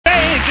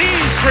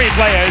three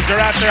players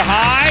are after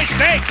high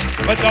stakes,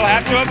 but they'll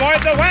have to avoid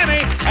the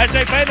whammy as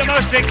they play the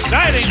most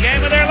exciting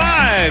game of their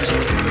lives.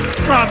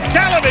 From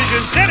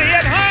Television City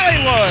in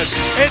Hollywood,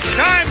 it's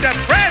time to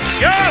press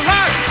your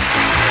luck.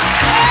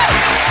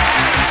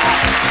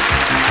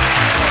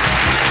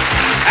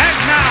 And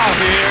now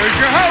here's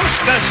your host,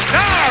 the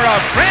star of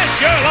Press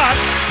Your Luck,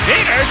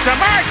 Peter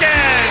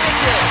Tamarkin.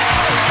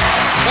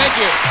 Thank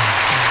you.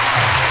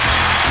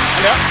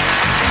 Hello.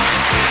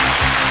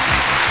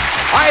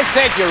 I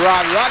thank you,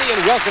 Roddy,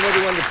 and welcome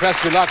everyone to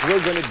Press Your Luck.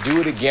 We're going to do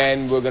it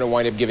again. We're going to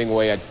wind up giving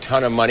away a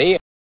ton of money.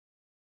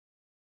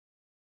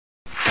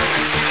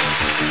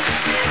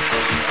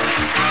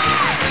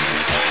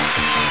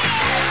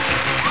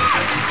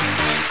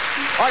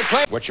 All right,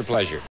 play. What's your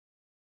pleasure?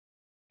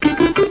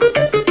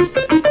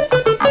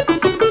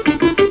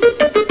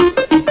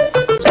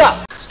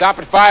 Stop. Stop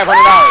at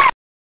 $500.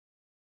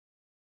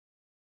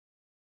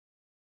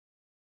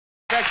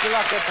 Press Your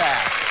Luck or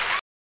pass.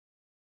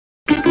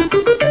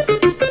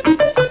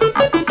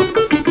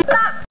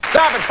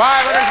 Stop at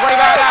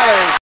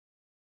 $525.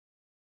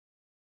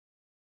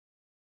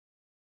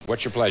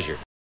 What's your pleasure?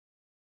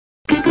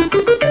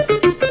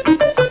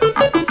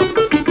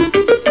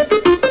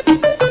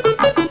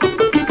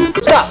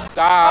 Stop.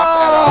 Stop.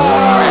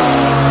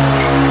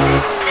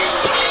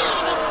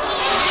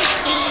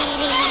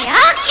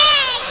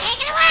 Okay,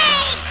 take it away.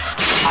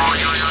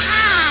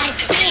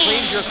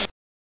 Clean your...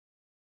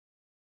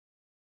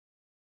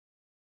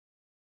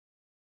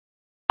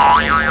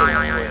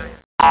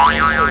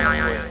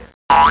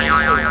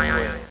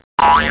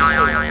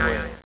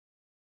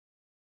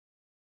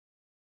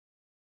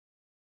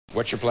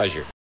 What's your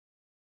pleasure?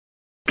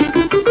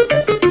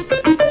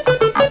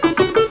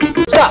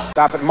 Stop.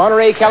 Stop at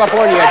Monterey,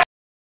 California.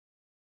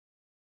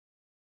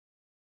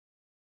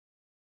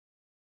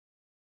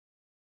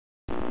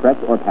 Press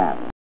or pass.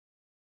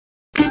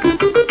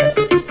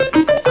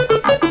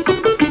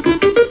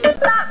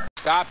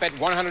 Stop at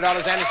 $100 and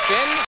a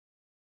spin.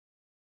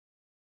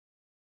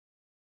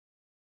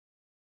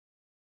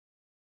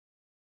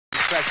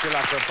 Press Your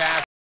Luck or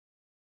pass.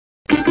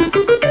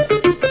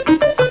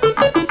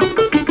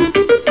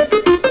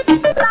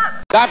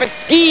 Stop at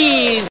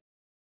skis.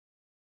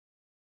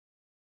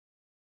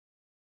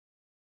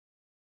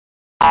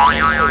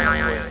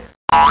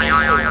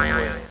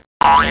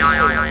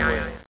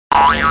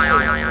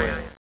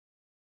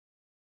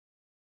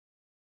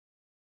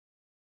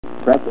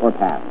 Press or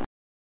pass.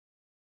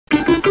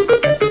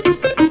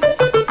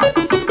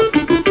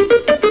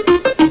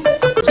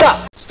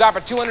 Stop. Stop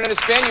at 200 and a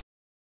spin.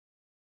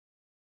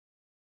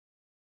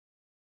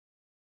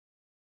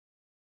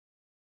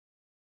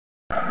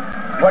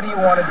 What do you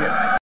want to do?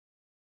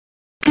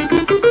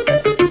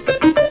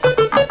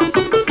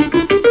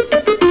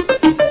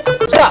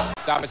 Stop.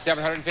 Stop at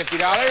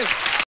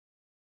 $750.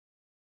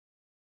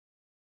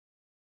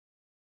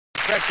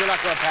 Press Your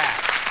Luck or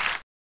pass.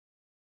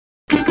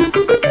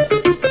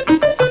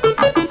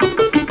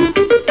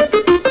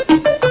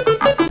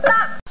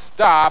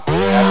 Stop at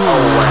a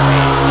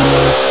whammy.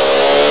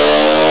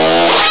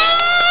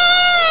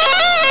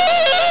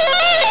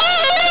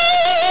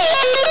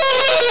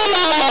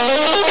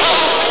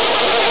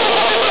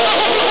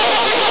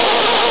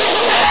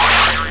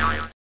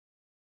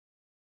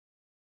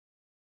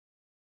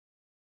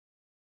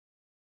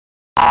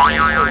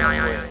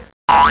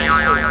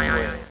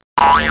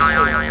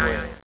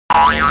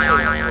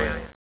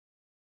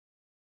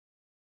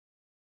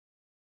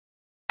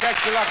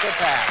 Press Your Luck or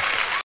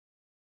pass.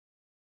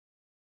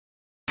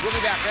 We'll be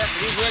back after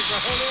these words for a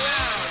whole new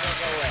round. Don't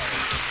go away.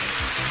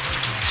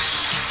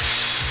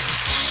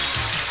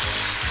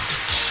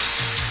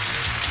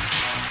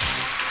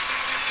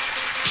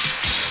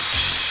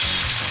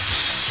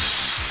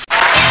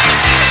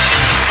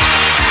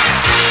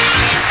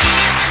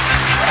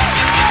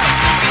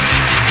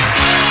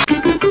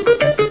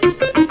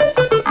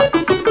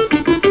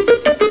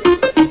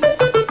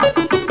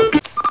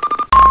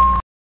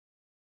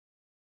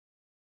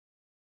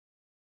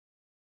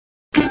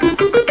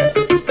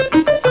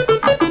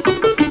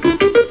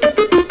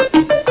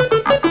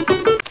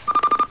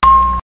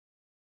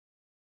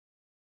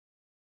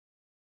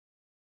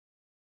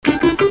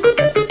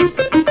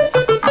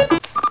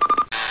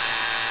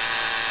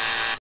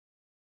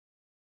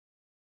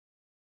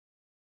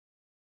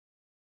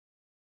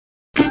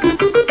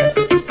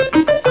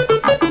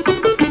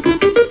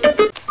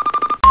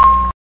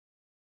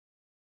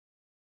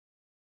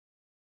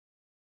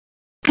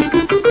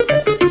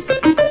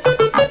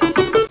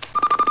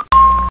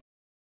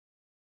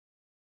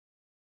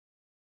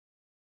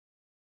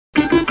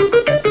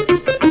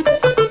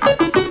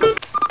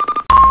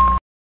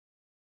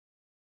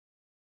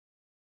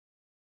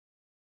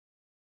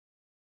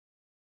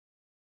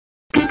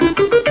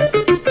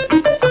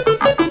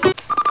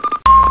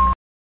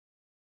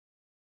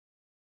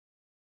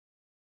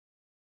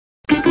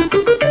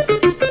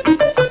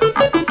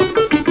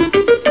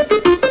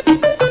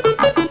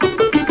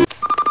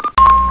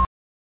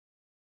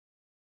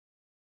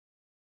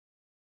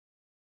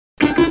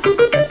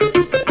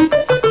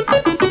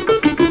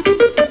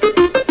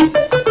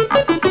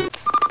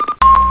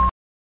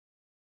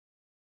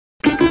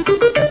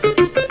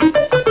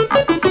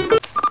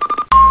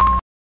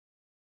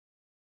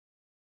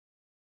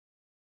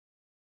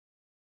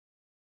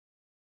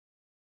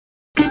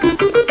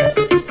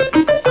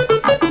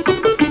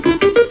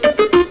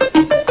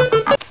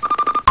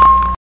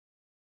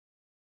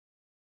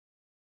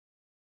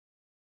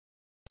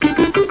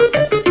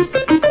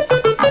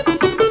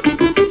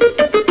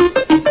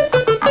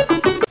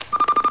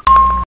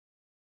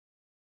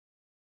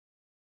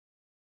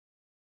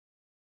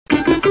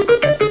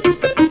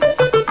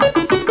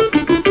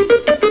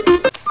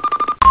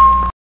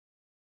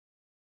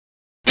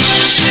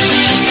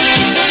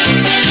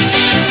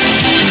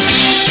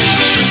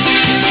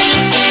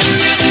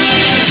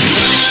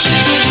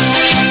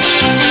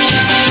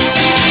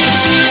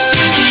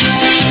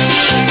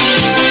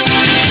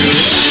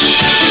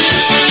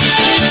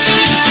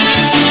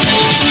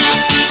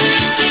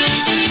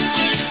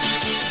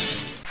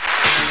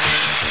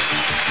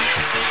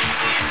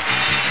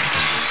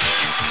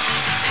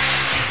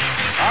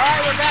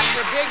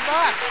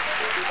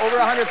 Over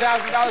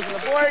 $100,000 on the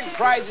board.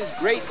 Prizes,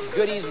 great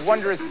goodies,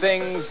 wondrous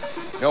things.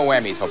 No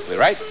whammies, hopefully,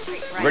 right?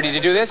 Ready to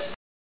do this?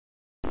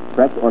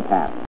 Press or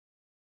pass.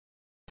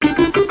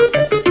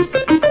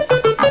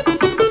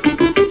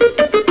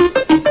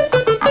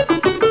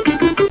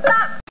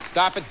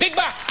 Stop it. Big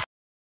bucks!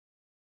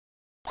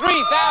 $3,000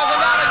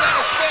 and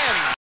a spin.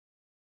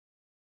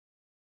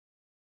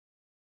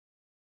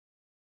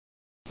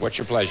 What's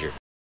your pleasure?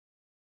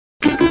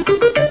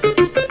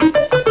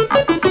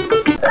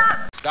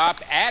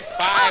 Stop at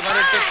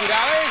 $550.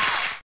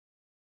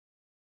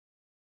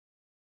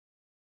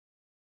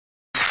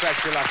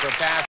 Press your luck for a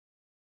pass.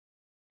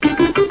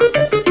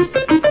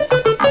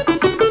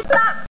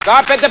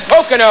 Stop at the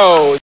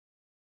Poconos.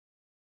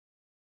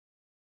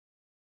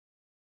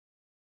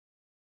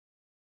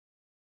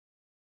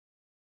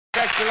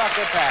 Press your luck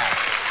for a pass.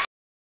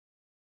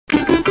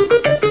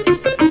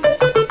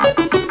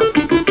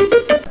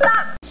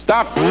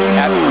 Stop at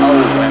Miami.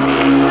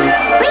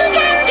 We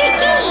got your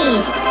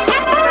cheese,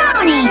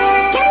 pepperoni,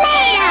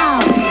 tomato,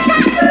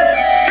 sauce.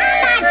 How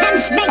about some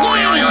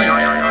spaghetti?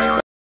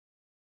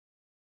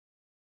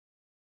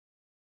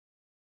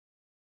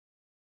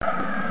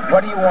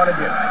 What do you want to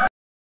do?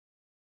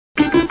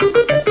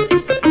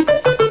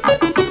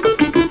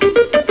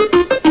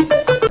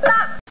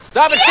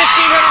 Stop at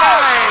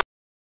 $1,500.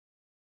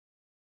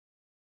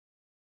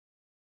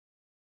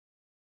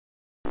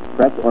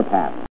 Press or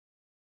pass.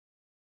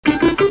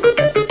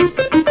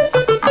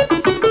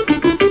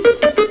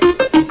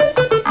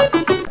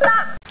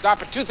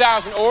 Stop at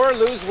 $2,000 or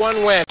lose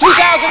one win.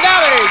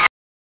 $2,000.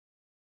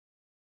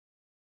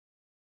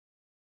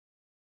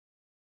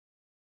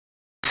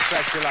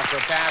 Press your luck for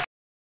a pass.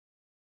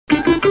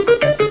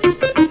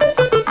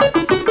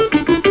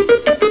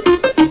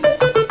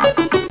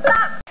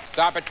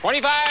 Stop at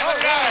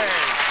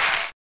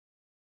 $2,500.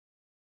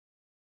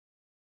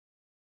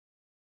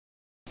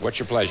 What's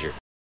your pleasure?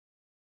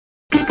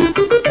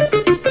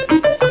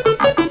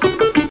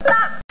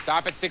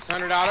 Stop at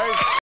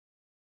 $600.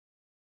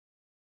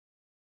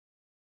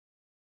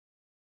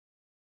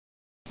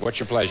 What's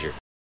your pleasure?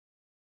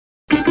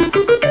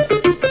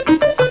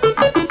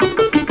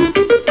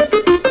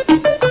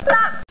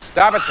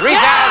 Stop at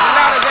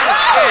 $3,000 and a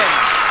spin.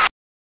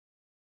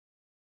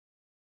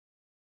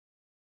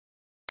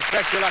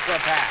 Press your luck for a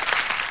pass.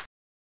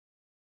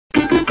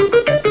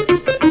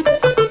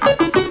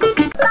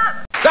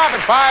 Stop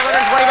at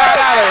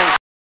 $525.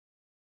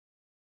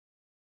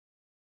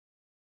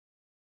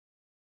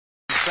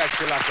 Press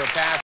your luck for a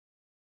pass.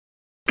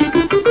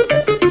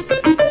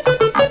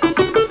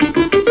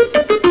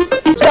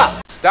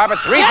 Stop at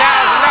 $3,000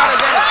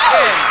 and a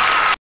spin.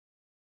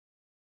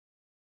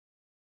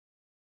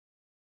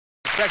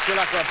 Press your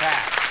luck for a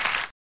pass.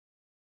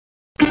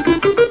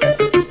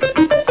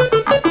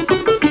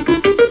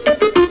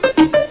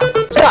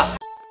 Stop.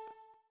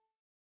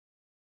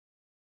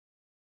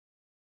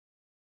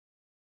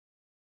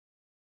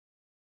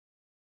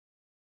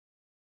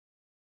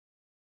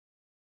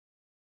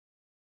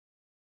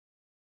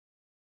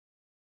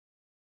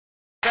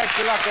 Press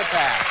your luck for a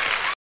pass.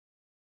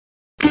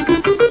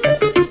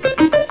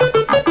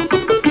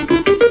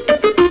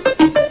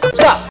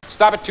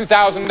 Stop at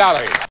 $2,000.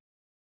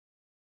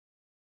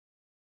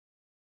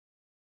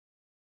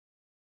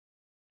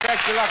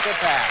 Press your luck for a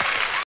pass.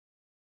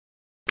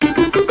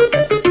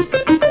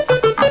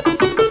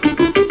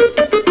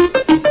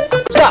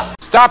 Stop.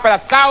 Stop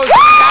at $1,000.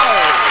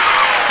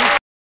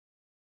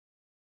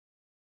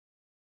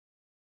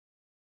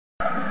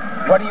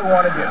 What do you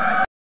want to do?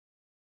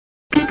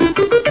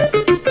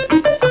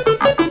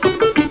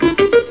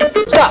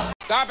 Stop.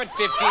 Stop at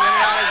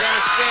 $1,500 and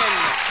a spin.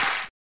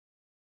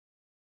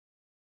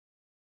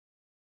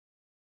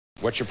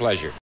 What's your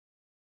pleasure?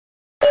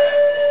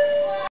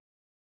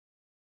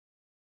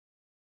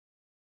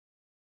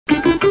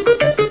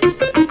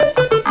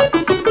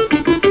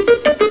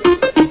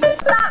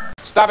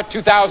 Stop at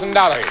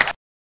 $2,000.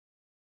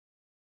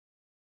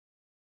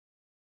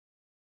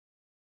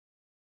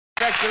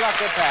 Press your luck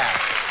for a pass.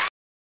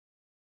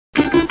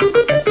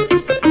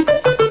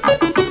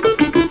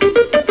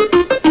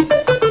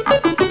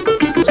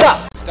 Stop.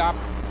 Stop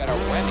at a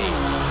whammy.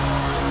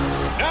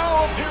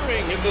 Now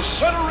appearing in the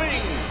center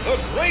ring, the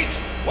Great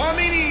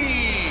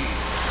Wamini.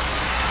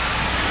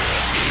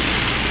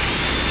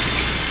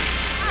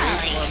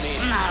 Holy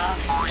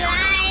smokes,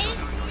 guys,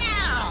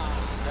 no.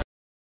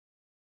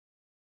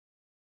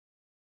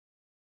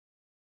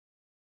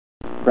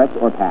 Press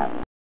or pass.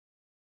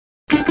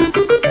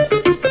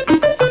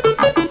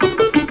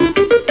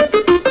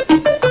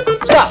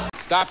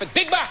 Stop Stop it.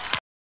 Big bucks.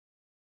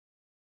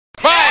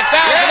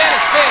 5,000 and a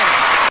spin.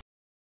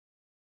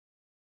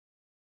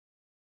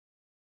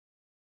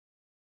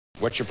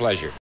 What's your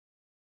pleasure?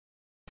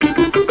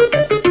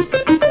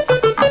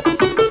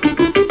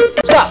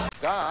 Stop.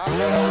 Stop. All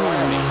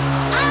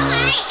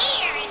I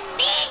hear is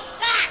big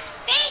bucks,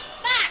 big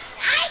bucks.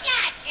 I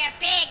got you,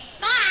 big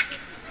buck.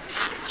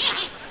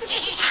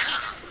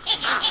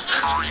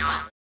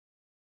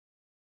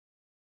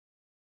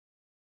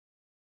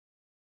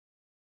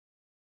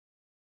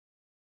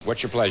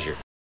 What's your pleasure?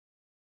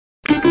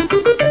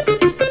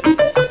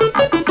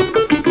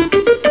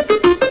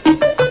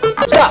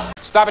 Stop.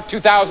 Stop at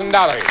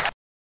 $2,000.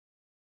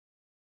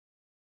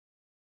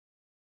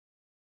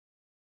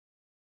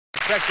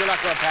 Stretch your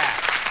luck or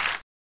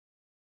pass.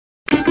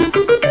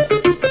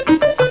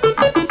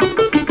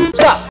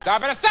 Stop.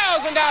 Stop at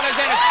 $1,000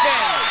 and a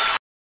spin.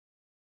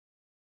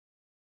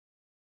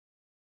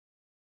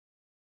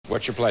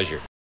 What's your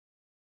pleasure?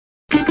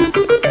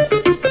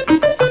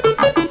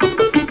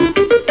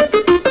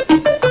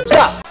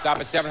 Stop. Stop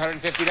at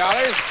 $750.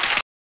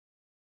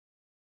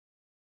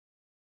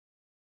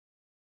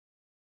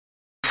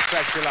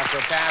 Stretch your luck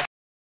or pass.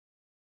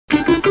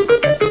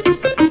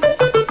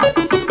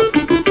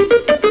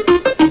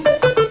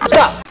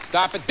 Stop.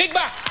 Stop at big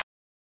bucks.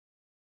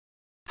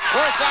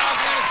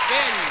 4,000 and a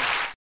spin.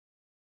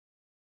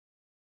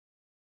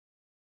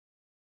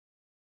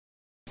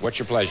 What's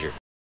your pleasure?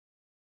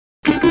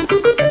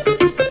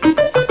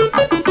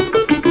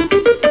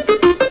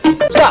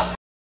 Stop.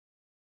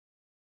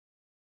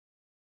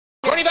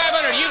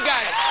 2,500. You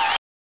got it.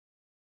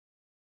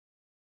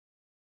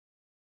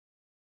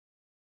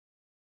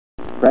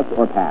 Press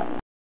or pass.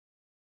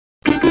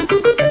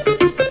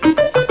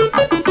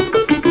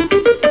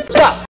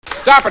 Stop.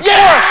 Stop at 4,000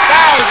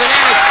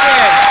 and a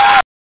spin.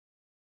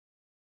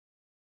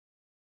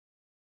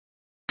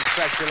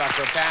 Stretch your luck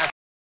or pass.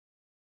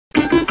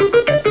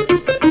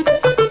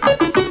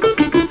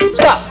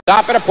 Stop.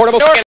 Stop at a portable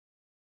spin.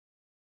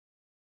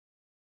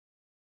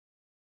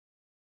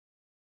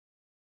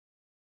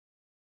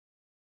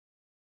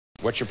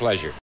 What's your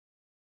pleasure?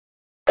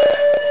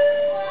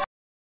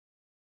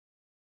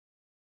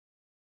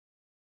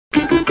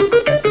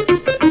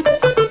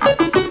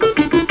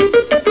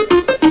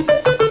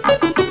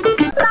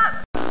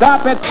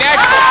 Stop it.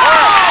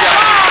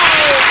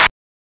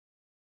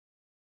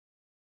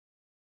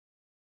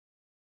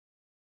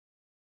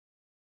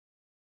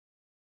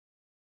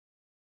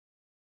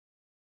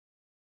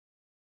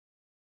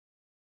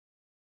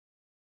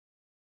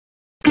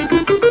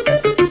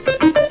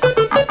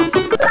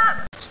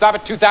 Stop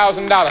at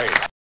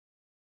 $2,000.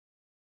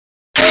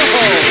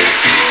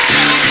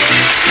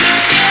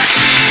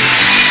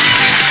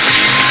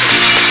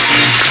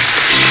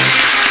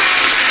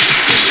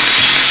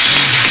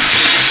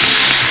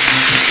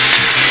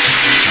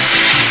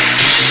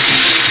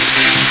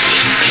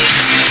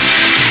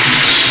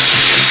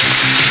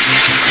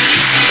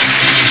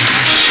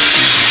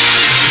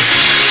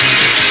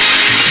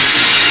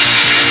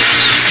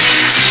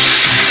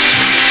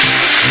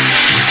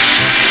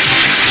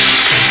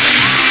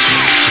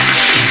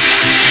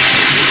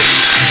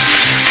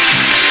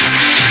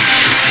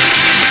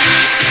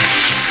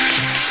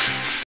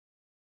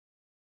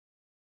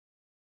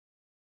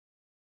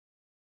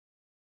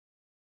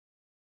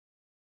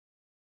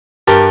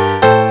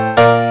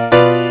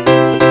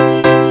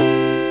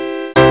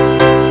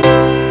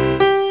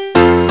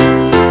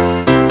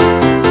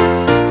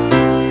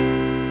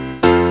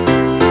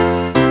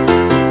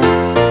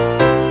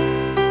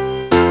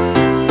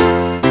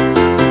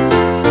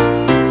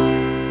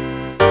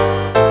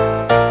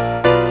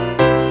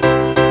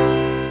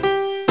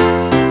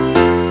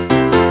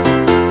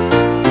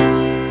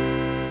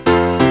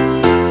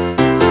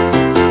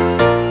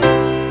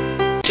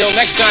 Until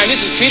next time,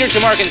 this is Peter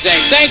Tamarkin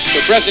saying thanks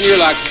for pressing your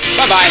luck.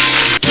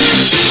 Bye-bye.